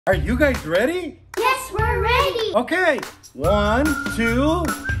Are you guys ready? Yes, we're ready. Okay, 1, 2,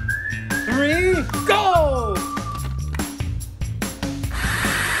 3, go!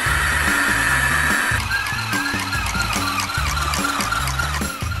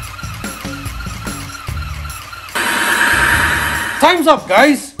 Time's up,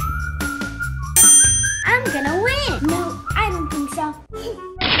 guys. I'm gonna win. No, I don't think so.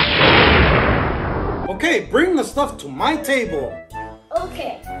 Okay, bring the stuff to my table.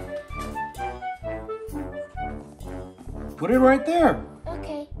 Okay. Put it right there.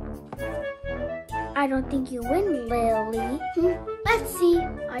 Okay. I don't think you win, Lily. Let's see.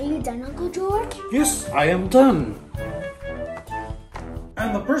 Are you done, Uncle George? Yes, I am done.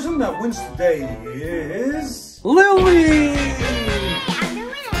 And the person that wins today is Lily. I'm the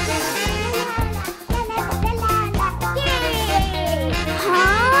winner.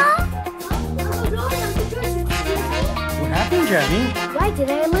 Huh? Uncle George, What happened, Jannie? why did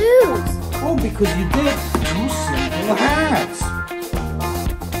I lose? Oh, because you did 2 simple hats.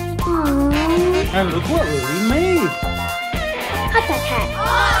 And look what Lily made. Hot dog hat.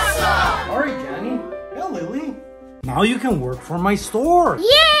 Awesome! All right, Jannie. Yeah, Lily. Now you can work for my store.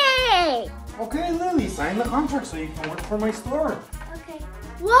 Yay! Okay, Lily, sign the contract so you can work for my store. Okay.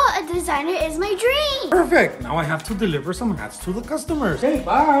 Well, a designer is my dream. Perfect. Now I have to deliver some hats to the customers. Okay,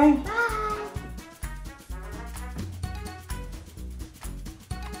 bye. Bye.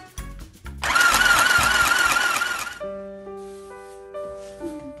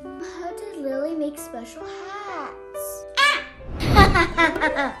 How did Lily make special hats?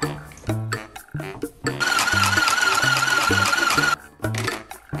 Ah!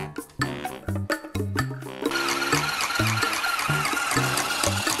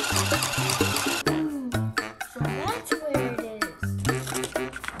 So that's where it is.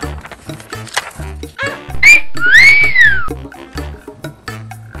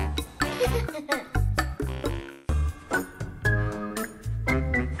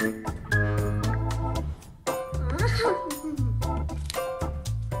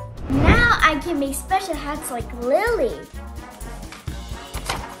 Now I can make special hats like Lily.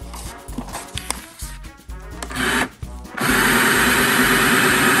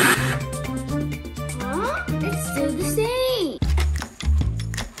 Huh? It's still the same.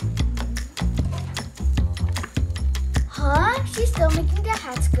 Huh? She's still making the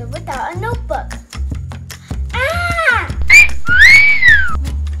hats good without a notebook. Ah!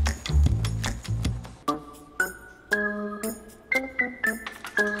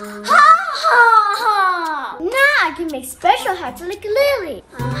 Ha ha ha! Now I can make special hats like Lily.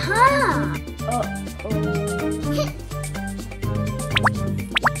 Uh-huh.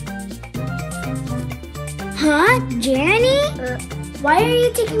 Huh? Jannie? Why are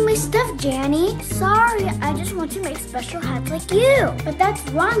you taking my stuff, Jannie? Sorry, I just want to make special hats like you. But that's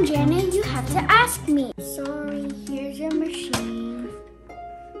wrong, Jannie. You have to ask me. Sorry, here's your machine.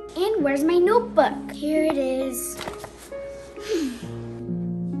 And where's my notebook? Here it is.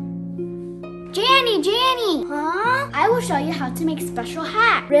 Jannie! Huh? I will show you how to make special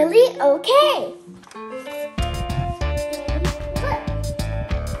hat. Really? Okay. Look.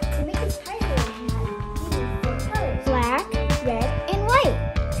 To make a tiger hat, you need 4 colors. Black, red, and white.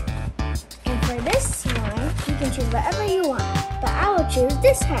 And for this one, you can choose whatever you want. But I will choose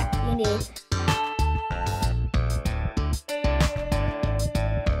this hat. You need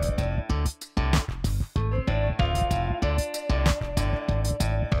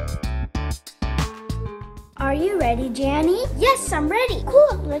Are you ready, Jannie? Yes, I'm ready.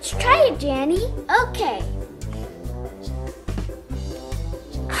 Cool, let's try it, Jannie. Okay.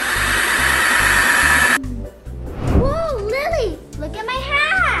 Whoa, Lily, look at my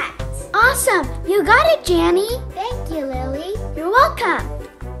hat. Awesome, you got it, Jannie. Thank you, Lily. You're welcome.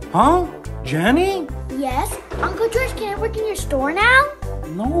 Huh? Jannie? Yes, Uncle George, can I work in your store now?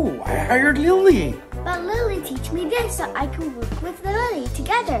 No, I hired Lily. But Lily, teach me this so I can work with Lily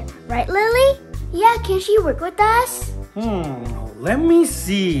together. Right, Lily? Yeah, can she work with us? Let me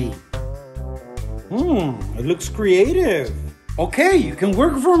see. It looks creative. Okay, you can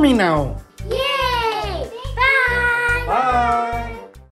work for me now. Yay!